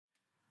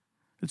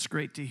It's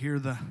great to hear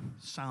the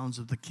sounds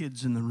of the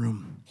kids in the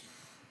room.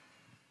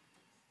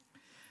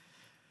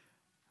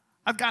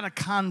 I've got a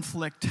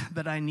conflict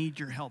that I need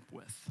your help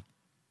with.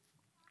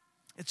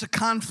 It's a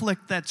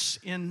conflict that's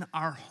in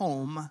our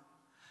home,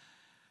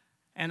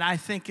 and I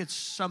think it's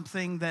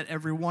something that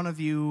every one of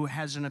you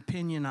has an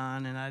opinion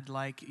on, and I'd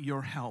like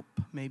your help.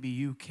 Maybe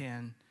you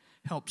can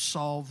help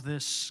solve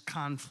this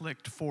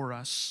conflict for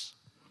us.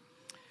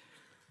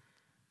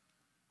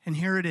 And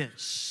here it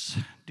is.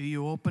 Do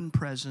you open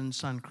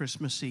presents on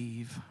Christmas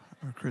Eve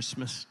or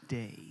Christmas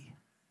Day?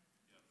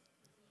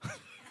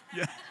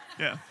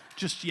 Yeah.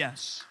 Just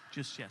yes.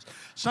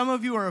 Some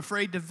of you are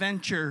afraid to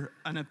venture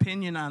an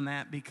opinion on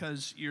that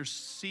because you're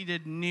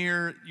seated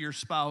near your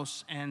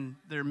spouse and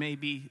there may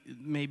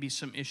be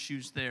some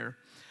issues there.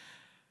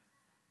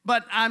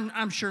 But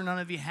I'm sure none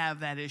of you have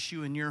that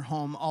issue in your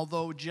home,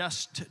 although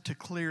just to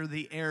clear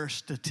the air,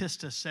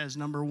 Statista says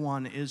number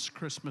one is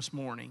Christmas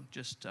morning,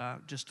 just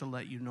to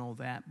let you know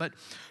that. But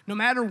no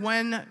matter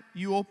when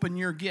you open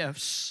your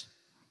gifts,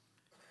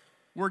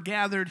 we're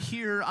gathered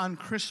here on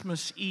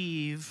Christmas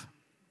Eve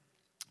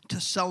to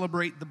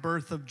celebrate the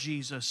birth of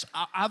Jesus.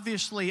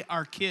 Obviously,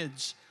 our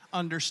kids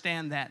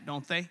understand that,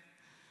 don't they?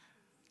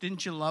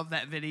 Didn't you love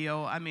that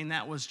video? I mean,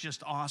 that was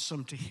just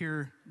awesome to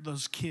hear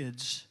those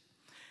kids.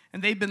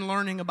 And they've been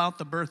learning about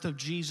the birth of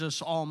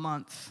Jesus all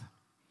month.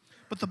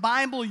 But the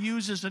Bible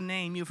uses a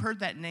name. You've heard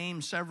that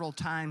name several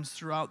times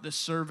throughout this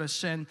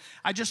service. And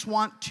I just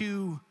want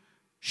to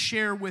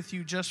share with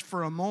you just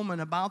for a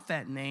moment about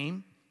that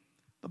name.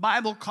 The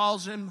Bible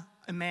calls him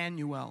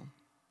Emmanuel.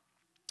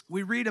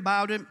 We read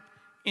about him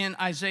in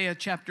Isaiah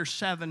chapter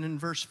 7 and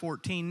verse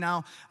 14.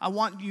 Now, I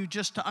want you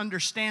just to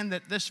understand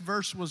that this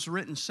verse was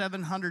written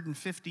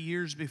 750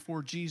 years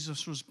before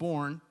Jesus was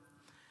born.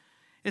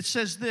 It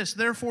says this,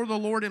 "Therefore the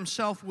Lord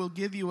himself will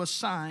give you a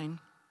sign.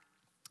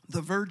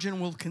 The virgin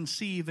will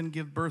conceive and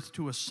give birth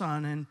to a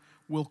son and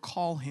will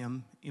call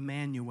him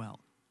Emmanuel."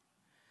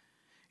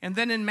 And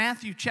then in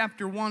Matthew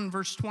chapter 1,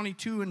 verse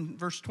 22 and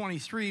verse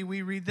 23,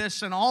 we read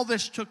this, "And all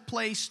this took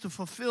place to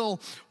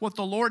fulfill what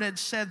the Lord had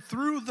said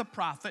through the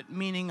prophet,"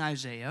 meaning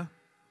Isaiah,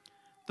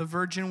 "The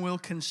virgin will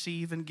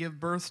conceive and give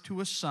birth to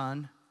a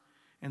son,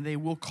 and they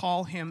will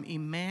call him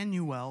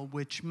Emmanuel,"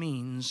 which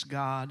means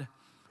God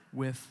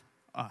with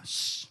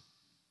us.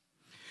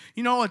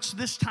 You know, it's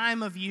this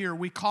time of year,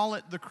 we call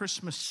it the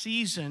Christmas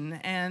season,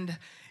 and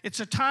it's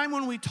a time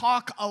when we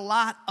talk a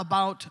lot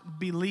about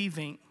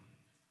believing.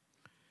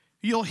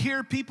 You'll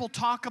hear people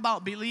talk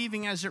about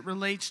believing as it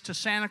relates to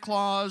Santa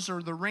Claus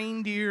or the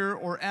reindeer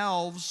or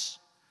elves,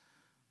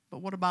 but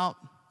what about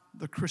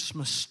the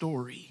Christmas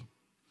story?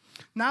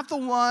 Not the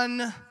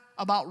one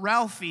about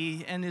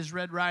Ralphie and his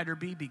Red Ryder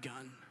BB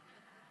gun,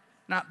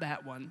 not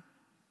that one.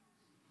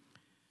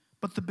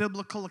 But the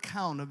biblical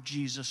account of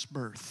Jesus'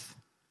 birth.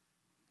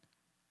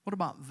 What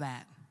about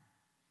that?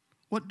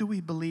 What do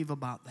we believe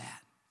about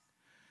that?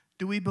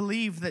 Do we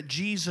believe that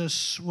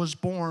Jesus was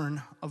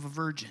born of a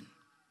virgin?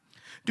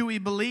 Do we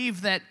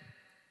believe that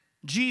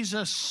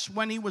Jesus,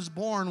 when he was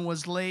born,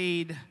 was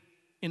laid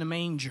in a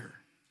manger?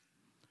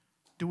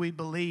 Do we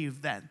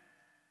believe that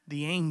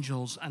the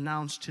angels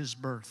announced his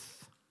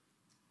birth?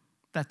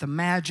 That the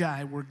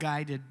Magi were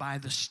guided by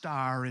the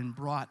star and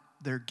brought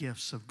their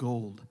gifts of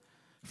gold,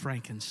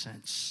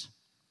 frankincense,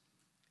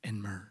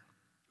 and myrrh?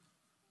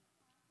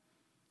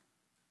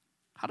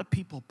 How do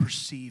people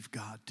perceive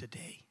God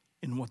today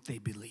in what they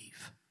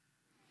believe?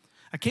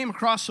 I came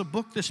across a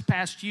book this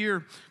past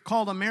year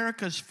called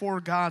America's Four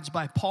Gods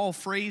by Paul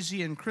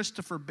Frazee and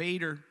Christopher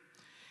Bader.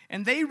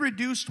 And they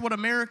reduced what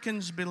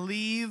Americans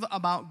believe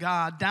about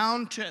God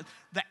down to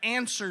the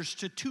answers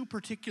to two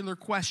particular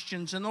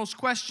questions. And those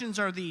questions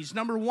are these.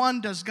 Number one,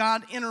 does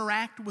God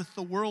interact with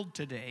the world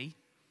today?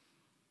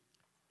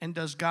 And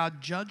does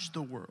God judge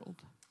the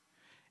world?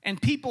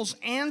 And people's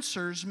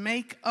answers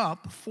make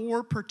up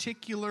four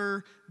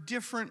particular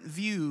different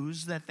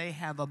views that they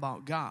have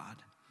about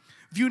God.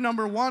 View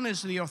number one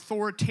is the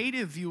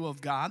authoritative view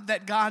of God,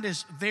 that God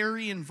is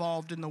very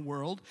involved in the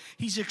world.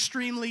 He's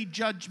extremely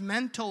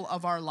judgmental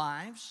of our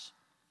lives.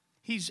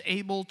 He's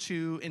able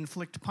to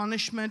inflict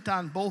punishment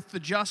on both the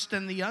just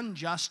and the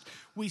unjust.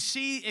 We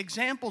see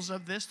examples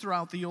of this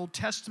throughout the Old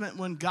Testament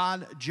when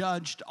God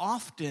judged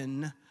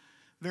often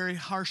very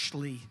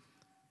harshly,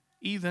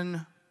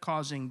 even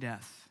causing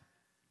death.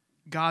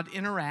 God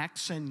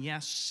interacts, and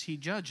yes, he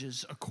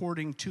judges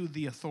according to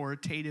the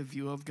authoritative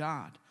view of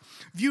God.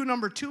 View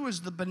number two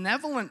is the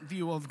benevolent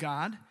view of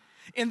God.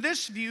 In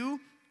this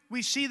view,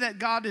 we see that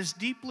God is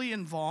deeply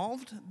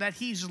involved, that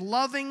he's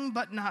loving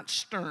but not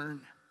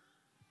stern.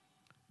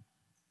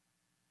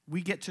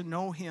 We get to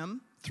know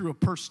him through a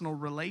personal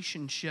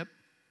relationship.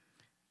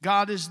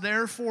 God is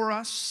there for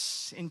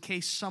us in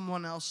case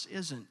someone else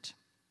isn't.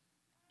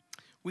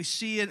 We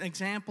see an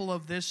example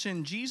of this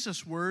in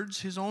Jesus'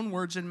 words, his own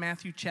words in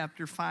Matthew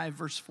chapter 5,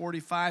 verse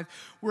 45,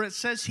 where it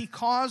says he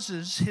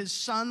causes his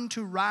sun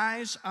to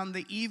rise on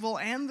the evil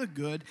and the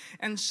good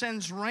and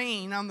sends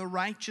rain on the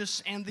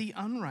righteous and the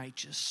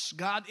unrighteous.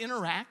 God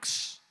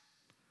interacts,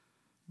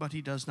 but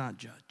he does not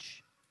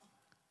judge.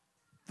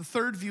 The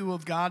third view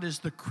of God is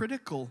the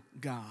critical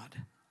God.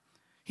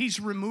 He's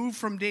removed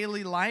from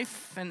daily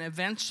life and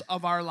events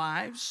of our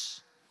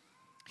lives.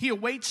 He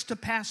awaits to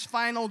pass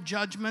final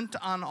judgment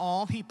on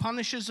all. He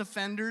punishes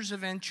offenders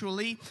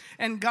eventually,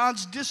 and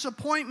God's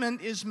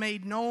disappointment is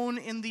made known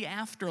in the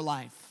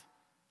afterlife.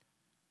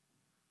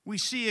 We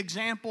see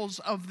examples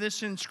of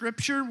this in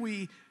Scripture.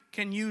 We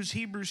can use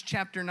Hebrews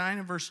chapter 9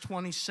 and verse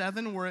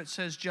 27, where it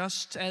says,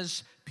 just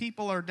as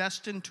people are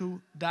destined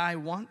to die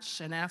once,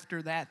 and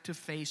after that to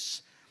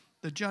face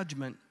the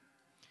judgment.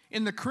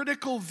 In the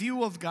critical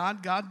view of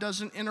God, God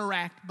doesn't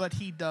interact, but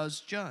He does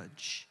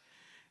judge.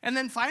 And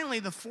then finally,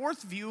 the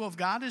fourth view of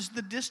God is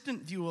the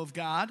distant view of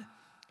God.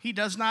 He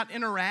does not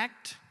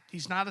interact.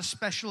 He's not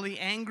especially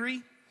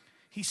angry.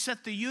 He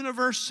set the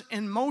universe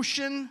in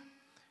motion,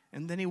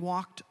 and then He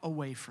walked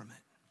away from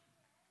it.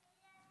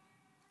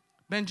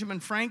 Benjamin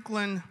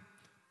Franklin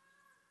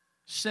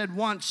said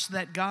once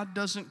that God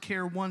doesn't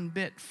care one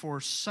bit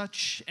for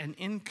such an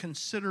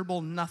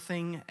inconsiderable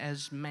nothing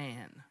as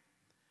man.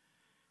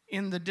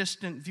 In the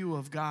distant view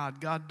of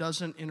God, God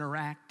doesn't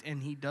interact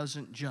and He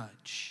doesn't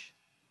judge.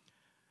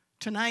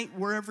 Tonight,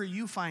 wherever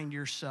you find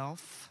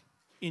yourself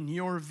in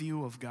your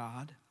view of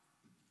God,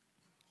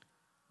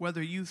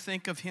 whether you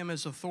think of Him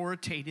as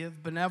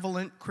authoritative,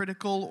 benevolent,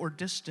 critical, or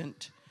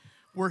distant,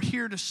 we're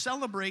here to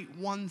celebrate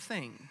one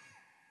thing.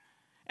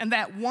 And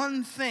that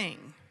one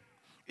thing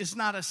is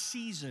not a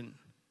season.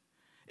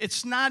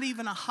 It's not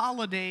even a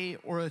holiday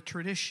or a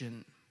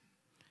tradition.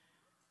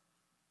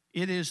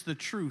 It is the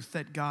truth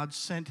that God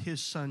sent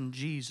His Son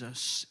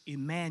Jesus,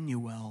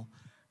 Emmanuel,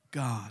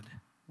 God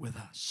with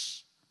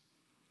us.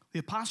 The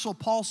Apostle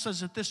Paul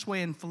says it this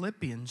way in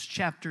Philippians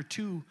chapter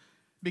 2,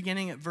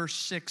 beginning at verse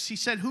 6. He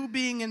said, who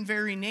being in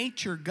very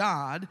nature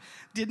God,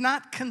 did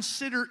not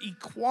consider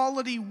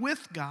equality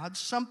with God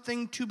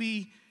something to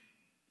be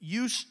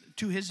used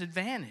to His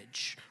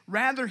advantage.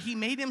 Rather, He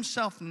made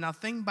Himself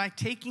nothing by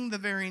taking the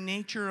very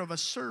nature of a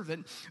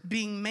servant,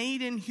 being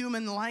made in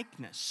human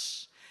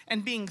likeness.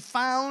 And being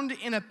found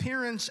in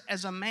appearance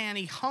as a man,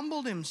 He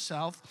humbled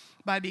Himself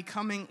by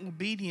becoming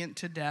obedient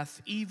to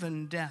death,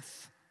 even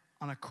death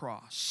on a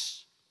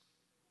cross.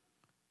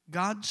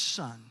 God's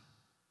Son,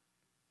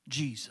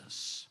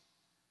 Jesus,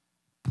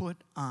 put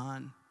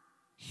on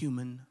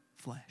human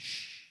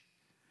flesh.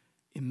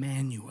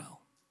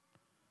 Emmanuel,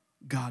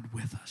 God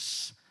with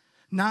us.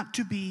 Not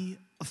to be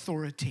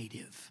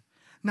authoritative,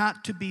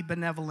 not to be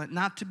benevolent,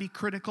 not to be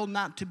critical,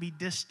 not to be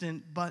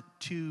distant, but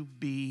to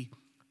be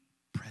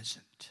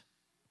present.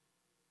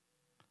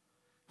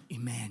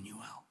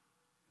 Emmanuel,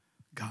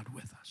 God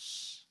with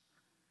us.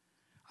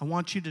 I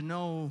want you to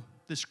know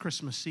this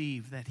Christmas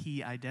Eve that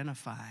He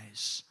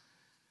identifies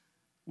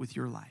with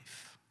your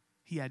life.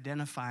 He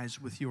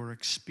identifies with your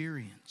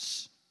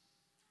experience.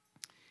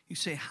 You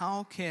say,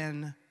 how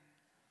can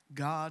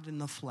God in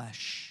the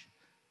flesh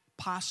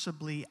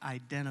possibly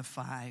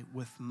identify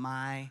with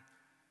my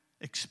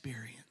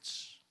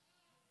experience?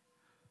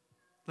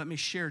 Let me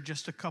share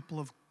just a couple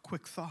of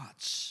quick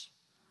thoughts.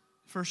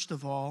 First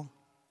of all,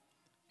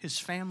 His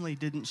family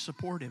didn't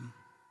support Him.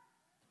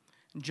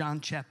 In John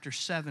chapter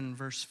 7,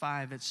 verse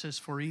 5, it says,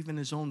 for even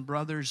His own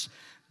brothers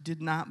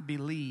did not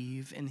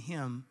believe in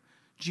Him.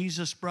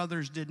 Jesus'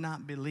 brothers did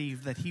not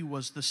believe that He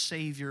was the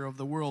Savior of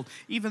the world.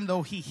 Even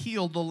though He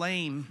healed the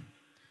lame,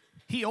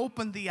 He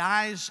opened the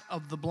eyes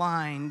of the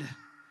blind,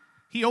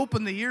 He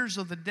opened the ears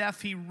of the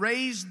deaf, He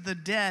raised the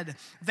dead.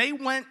 They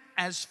went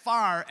as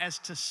far as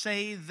to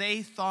say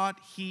they thought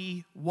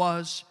He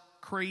was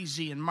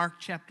crazy. In Mark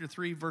chapter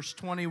 3, verse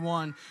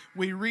 21,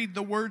 we read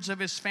the words of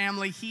His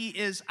family, he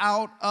is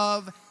out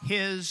of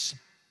his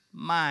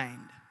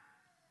mind.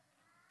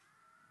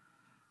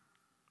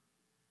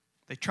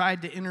 They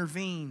tried to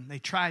intervene. They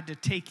tried to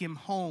take Him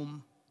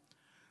home,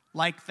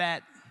 like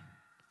that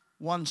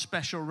one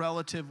special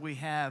relative we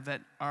have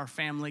at our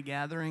family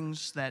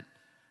gatherings that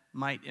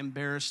might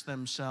embarrass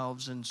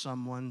themselves and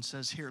someone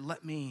says, here,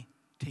 let me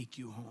take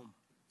you home.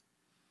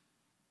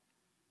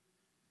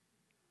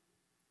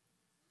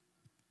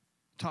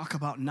 Talk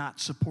about not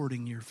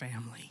supporting your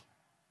family.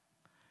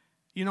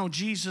 You know,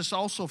 Jesus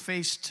also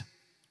faced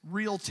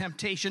real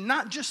temptation,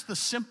 not just the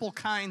simple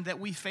kind that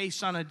we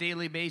face on a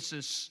daily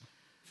basis,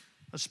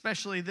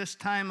 especially this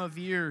time of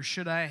year.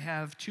 Should I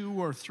have 2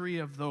 or 3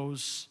 of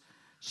those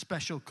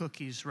special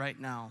cookies right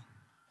now?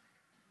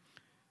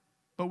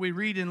 But we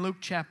read in Luke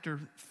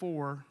chapter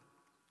 4,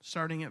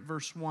 starting at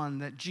verse 1,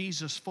 that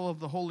Jesus, full of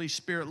the Holy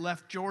Spirit,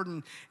 left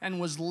Jordan and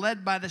was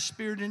led by the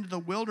Spirit into the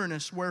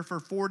wilderness, where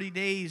for 40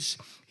 days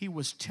He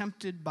was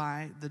tempted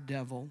by the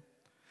devil.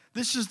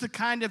 This is the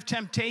kind of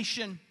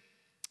temptation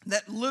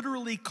that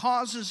literally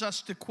causes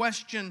us to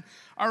question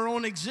our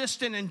own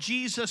existence, and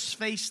Jesus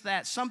faced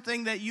that,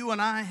 something that you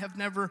and I have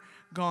never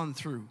gone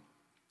through.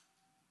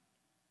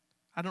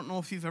 I don't know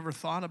if you've ever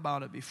thought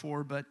about it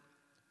before, but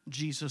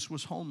Jesus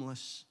was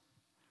homeless.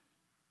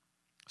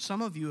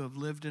 Some of you have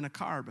lived in a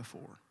car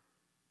before.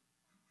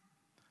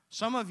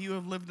 Some of you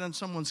have lived on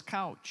someone's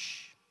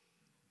couch,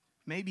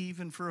 maybe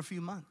even for a few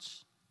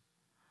months.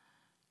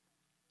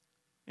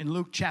 In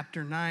Luke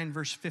chapter 9,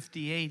 verse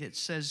 58, it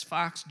says,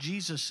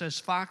 Jesus says,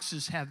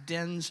 foxes have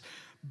dens,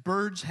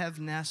 birds have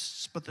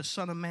nests, but the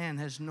Son of Man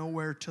has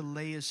nowhere to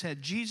lay his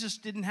head. Jesus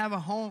didn't have a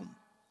home.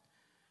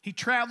 He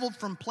traveled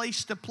from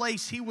place to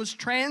place. He was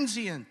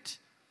transient.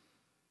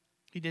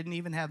 He didn't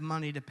even have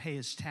money to pay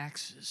his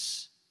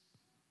taxes.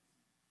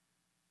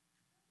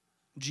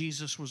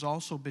 Jesus was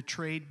also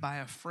betrayed by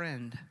a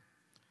friend.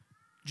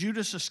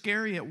 Judas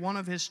Iscariot, one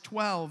of his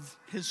 12,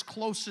 his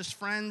closest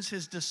friends,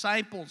 his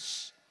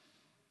disciples.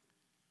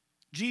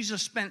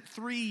 Jesus spent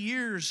 3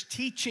 years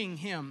teaching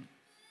him.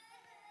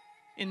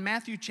 In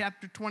Matthew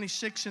chapter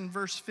 26 and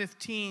verse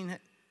 15,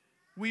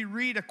 we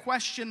read a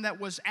question that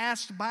was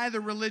asked by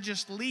the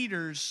religious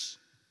leaders,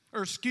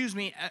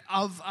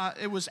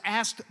 it was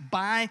asked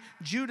by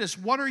Judas,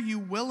 "What are you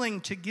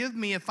willing to give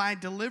me if I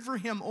deliver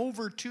him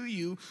over to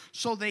you?"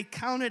 So they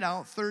counted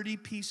out 30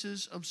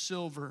 pieces of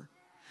silver.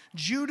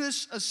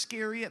 Judas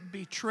Iscariot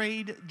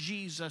betrayed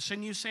Jesus.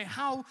 And you say,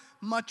 how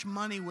much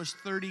money was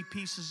 30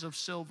 pieces of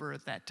silver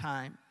at that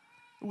time?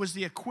 It was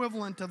the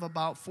equivalent of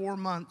about 4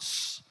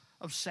 months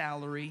of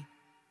salary.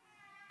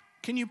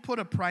 Can you put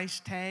a price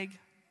tag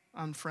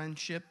on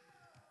friendship?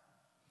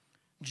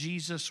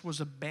 Jesus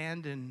was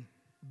abandoned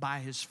by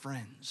his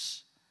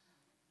friends.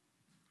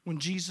 When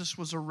Jesus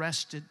was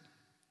arrested,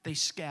 they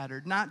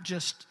scattered. Not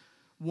just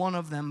one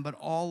of them, but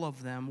all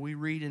of them. We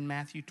read in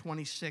Matthew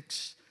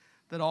 26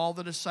 that all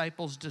the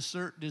disciples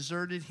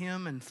deserted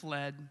him and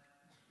fled.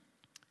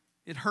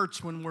 It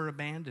hurts when we're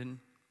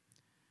abandoned.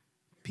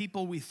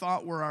 People we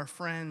thought were our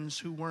friends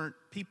who weren't,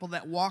 people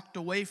that walked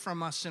away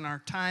from us in our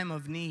time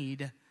of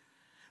need.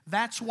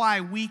 That's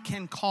why we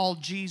can call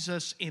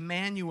Jesus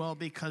Emmanuel,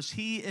 because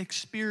he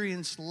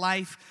experienced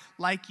life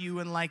like you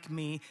and like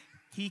me.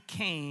 He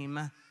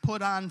came,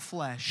 put on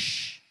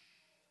flesh,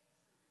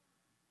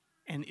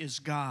 and is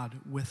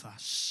God with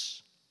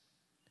us.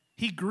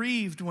 He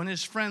grieved when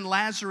his friend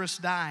Lazarus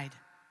died.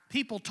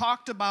 People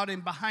talked about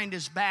him behind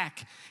his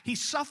back. He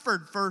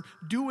suffered for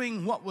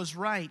doing what was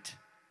right.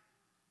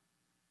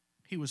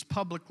 He was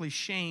publicly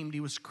shamed. He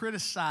was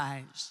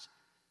criticized.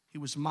 He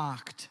was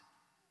mocked.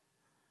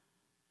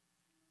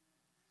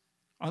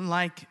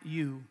 Unlike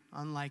you,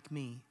 unlike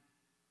me,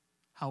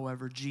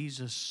 however,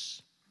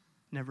 Jesus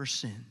never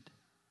sinned.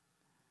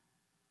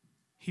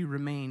 He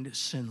remained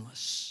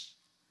sinless.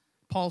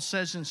 Paul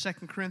says in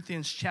 2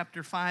 Corinthians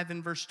chapter 5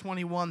 and verse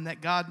 21 that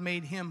God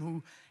made him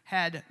who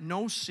had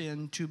no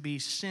sin to be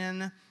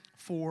sin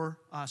for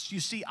us. You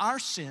see, our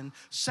sin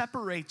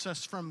separates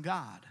us from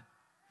God.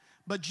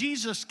 But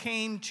Jesus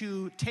came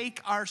to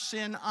take our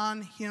sin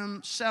on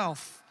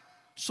himself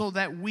so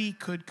that we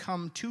could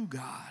come to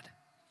God.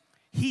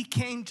 He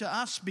came to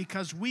us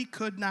because we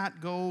could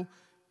not go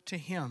to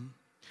him.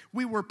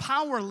 We were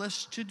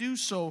powerless to do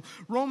so.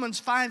 Romans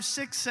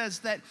 5:6 says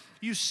that,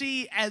 you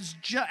see, at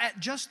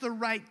just the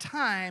right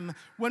time,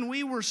 when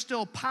we were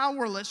still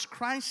powerless,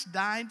 Christ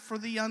died for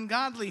the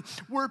ungodly.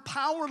 We're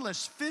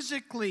powerless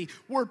physically.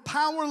 We're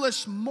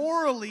powerless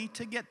morally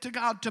to get to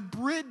God, to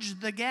bridge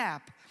the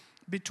gap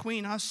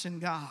between us and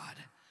God.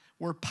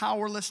 We're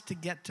powerless to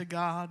get to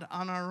God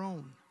on our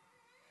own.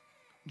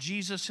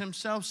 Jesus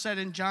himself said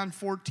in John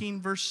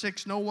 14, verse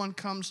 6, "No one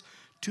comes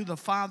to the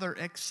Father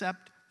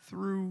except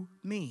through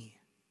me."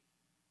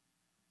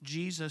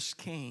 Jesus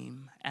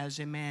came as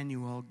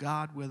Emmanuel,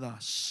 God with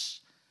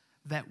us,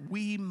 that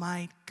we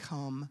might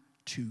come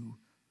to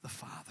the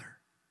Father.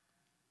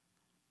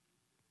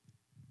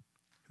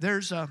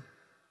 There's a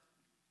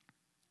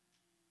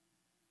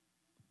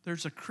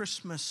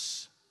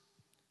Christmas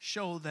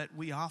show that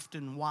we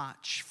often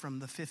watch from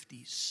the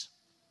 50s.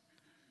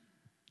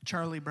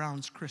 Charlie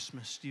Brown's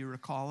Christmas, do you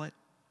recall it?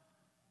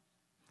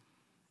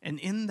 And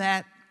in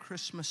that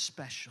Christmas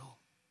special,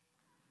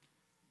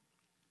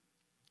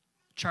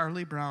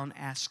 Charlie Brown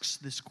asks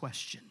this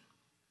question: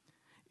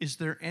 is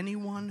there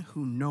anyone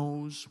who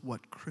knows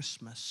what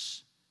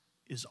Christmas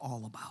is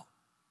all about?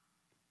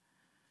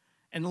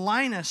 And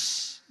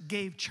Linus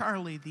gave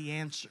Charlie the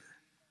answer.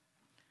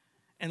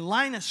 And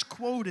Linus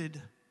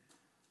quoted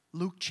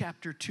Luke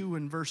chapter 2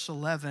 and verse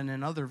 11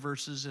 and other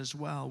verses as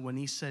well, when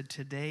he said,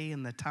 "Today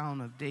in the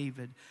town of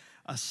David,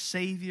 a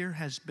Savior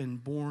has been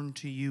born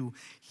to you.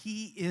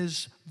 He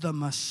is the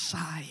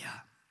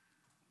Messiah,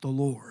 the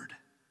Lord."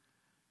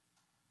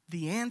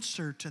 The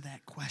answer to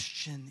that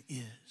question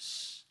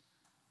is,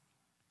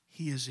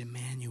 he is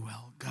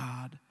Emmanuel,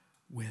 God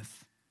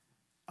with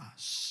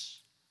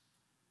us.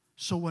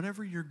 So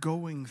whatever you're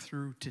going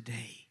through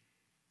today,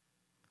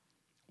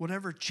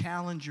 whatever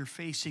challenge you're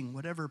facing,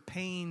 whatever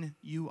pain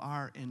you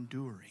are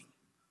enduring,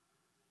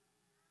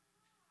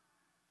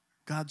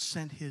 God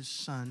sent his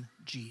son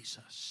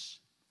Jesus,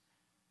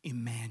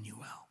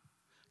 Emmanuel,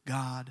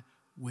 God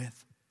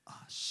with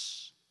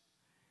us.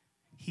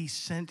 He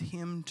sent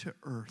him to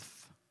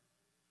earth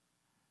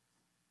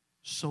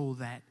so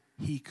that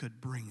he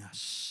could bring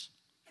us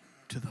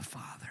to the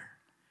Father.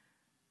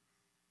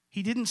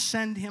 He didn't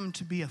send him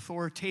to be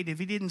authoritative.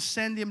 He didn't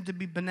send him to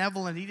be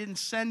benevolent. He didn't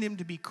send him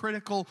to be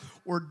critical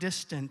or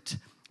distant,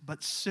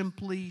 but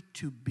simply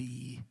to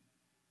be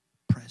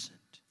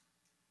present.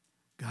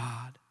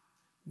 God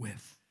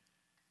with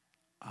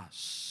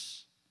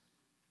us.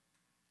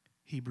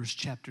 Hebrews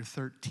chapter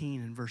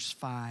 13 and verse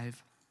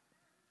 5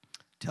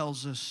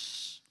 tells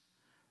us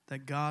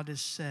that God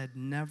has said,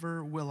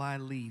 never will I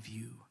leave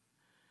you,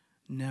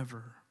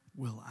 never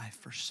will I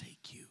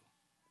forsake you.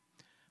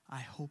 I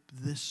hope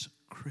this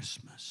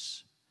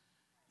Christmas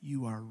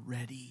you are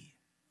ready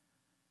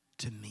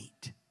to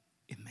meet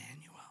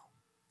Emmanuel.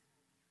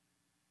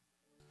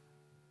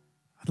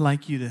 I'd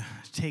like you to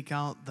take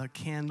out the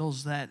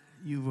candles that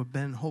you have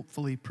been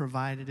hopefully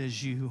provided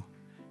as you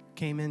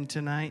came in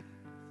tonight.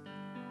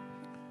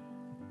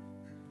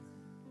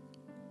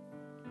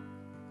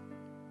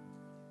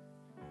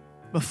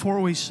 Before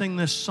we sing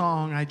this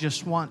song, I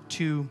just want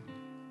to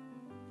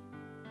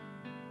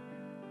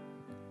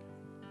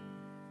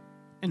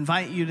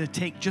invite you to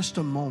take just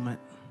a moment.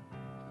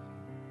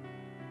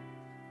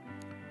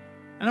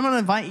 And I'm going to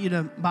invite you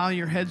to bow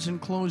your heads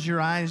and close your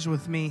eyes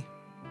with me.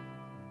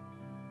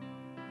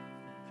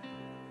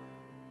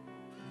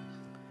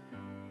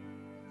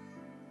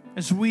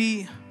 As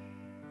we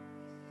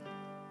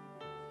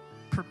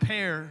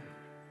prepare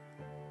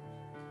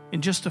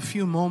in just a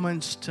few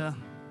moments to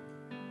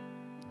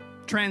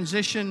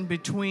transition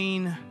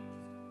between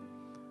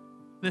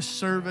this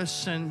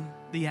service and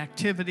the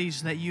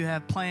activities that you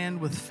have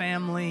planned with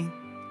family.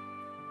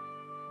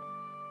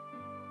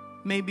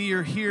 Maybe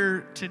you're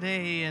here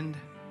today and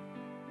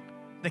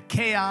the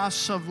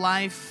chaos of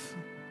life,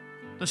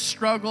 the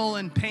struggle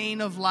and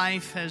pain of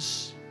life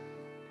has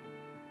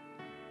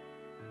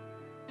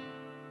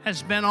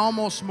been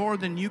almost more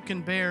than you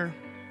can bear.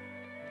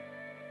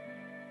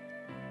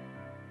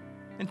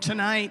 And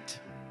tonight,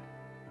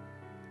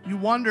 you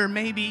wonder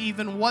maybe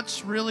even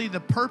what's really the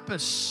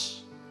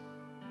purpose.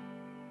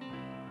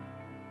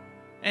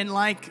 And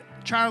like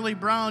Charlie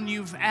Brown,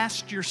 you've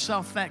asked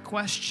yourself that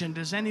question,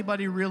 does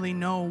anybody really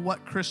know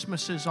what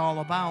Christmas is all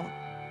about?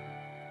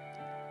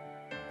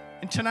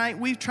 And tonight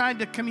we've tried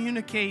to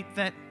communicate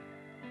that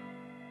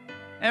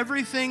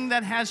everything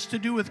that has to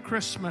do with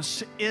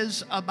Christmas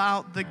is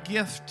about the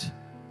gift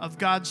of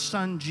God's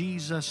Son,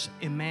 Jesus,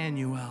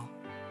 Emmanuel.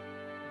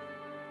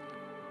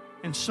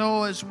 And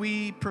so as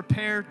we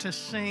prepare to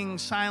sing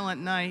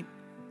Silent Night,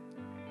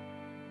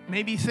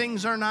 maybe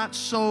things are not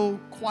so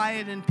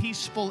quiet and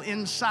peaceful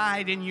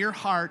inside in your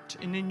heart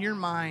and in your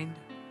mind.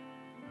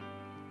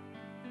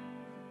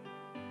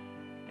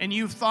 And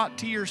you've thought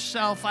to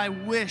yourself, I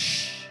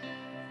wish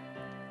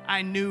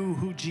I knew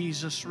who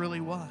Jesus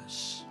really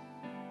was.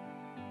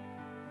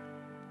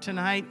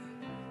 Tonight,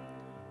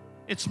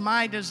 it's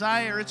my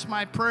desire, it's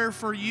my prayer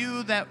for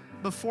you that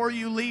before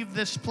you leave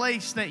this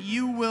place, that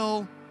you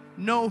will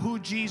know who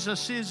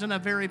Jesus is in a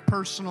very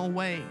personal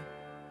way.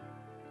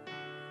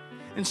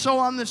 And so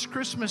on this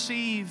Christmas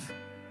Eve,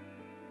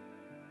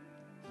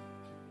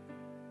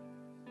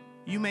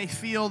 you may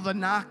feel the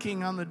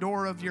knocking on the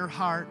door of your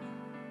heart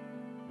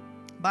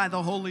by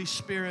the Holy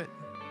Spirit.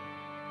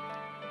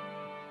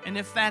 And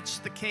if that's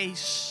the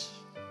case,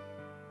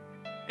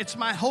 it's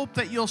my hope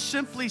that you'll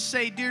simply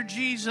say, Dear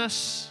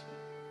Jesus,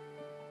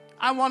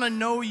 I want to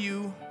know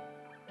you.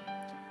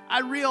 I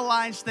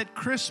realize that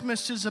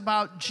Christmas is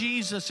about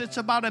Jesus. It's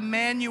about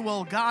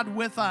Emmanuel, God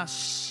with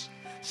us,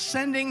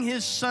 sending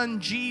His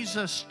Son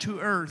Jesus to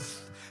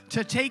earth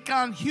to take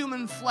on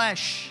human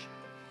flesh,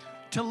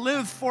 to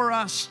live for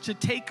us, to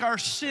take our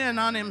sin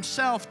on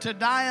Himself, to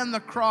die on the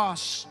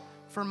cross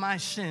for my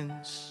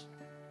sins.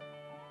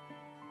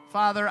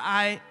 Father,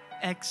 I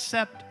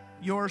accept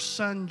your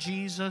Son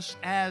Jesus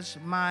as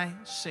my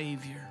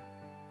Savior.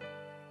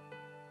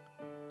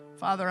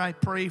 Father, I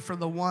pray for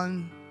the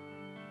one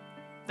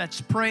that's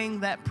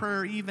praying that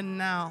prayer even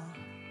now.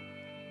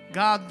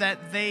 God,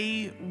 that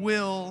they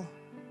will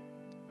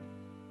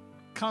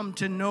come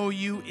to know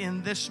you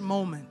in this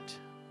moment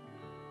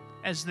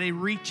as they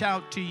reach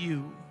out to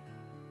you.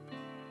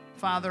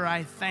 Father,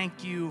 I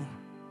thank you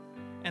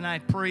and I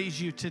praise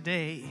you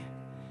today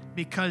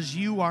because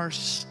you are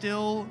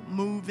still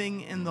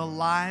moving in the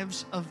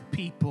lives of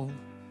people.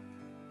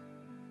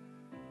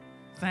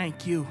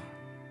 Thank you.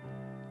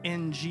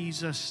 In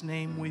Jesus'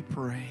 name we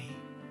pray.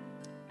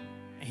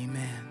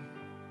 Amen.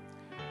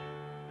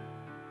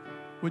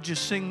 Would you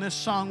sing this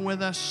song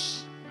with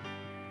us?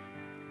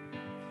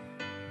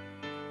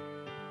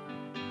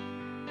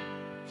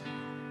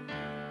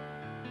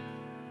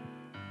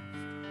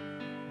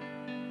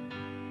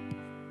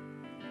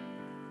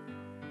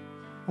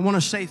 I want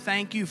to say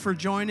thank you for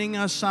joining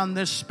us on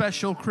this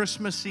special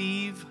Christmas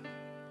Eve.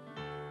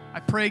 I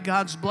pray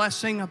God's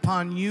blessing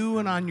upon you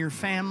and on your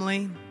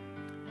family.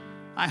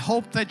 I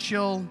hope that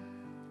you'll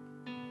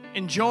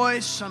enjoy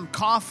some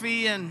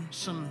coffee and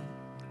some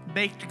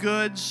baked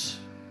goods,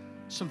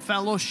 some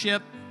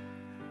fellowship.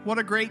 What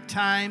a great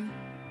time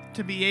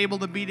to be able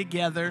to be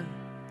together.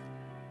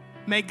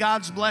 May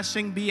God's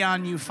blessing be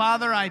on you.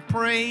 Father, I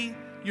pray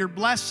your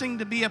blessing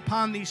to be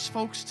upon these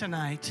folks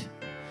tonight.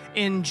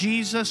 In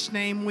Jesus'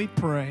 name we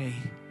pray.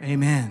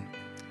 Amen.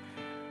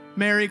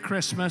 Merry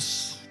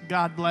Christmas.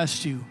 God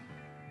bless you.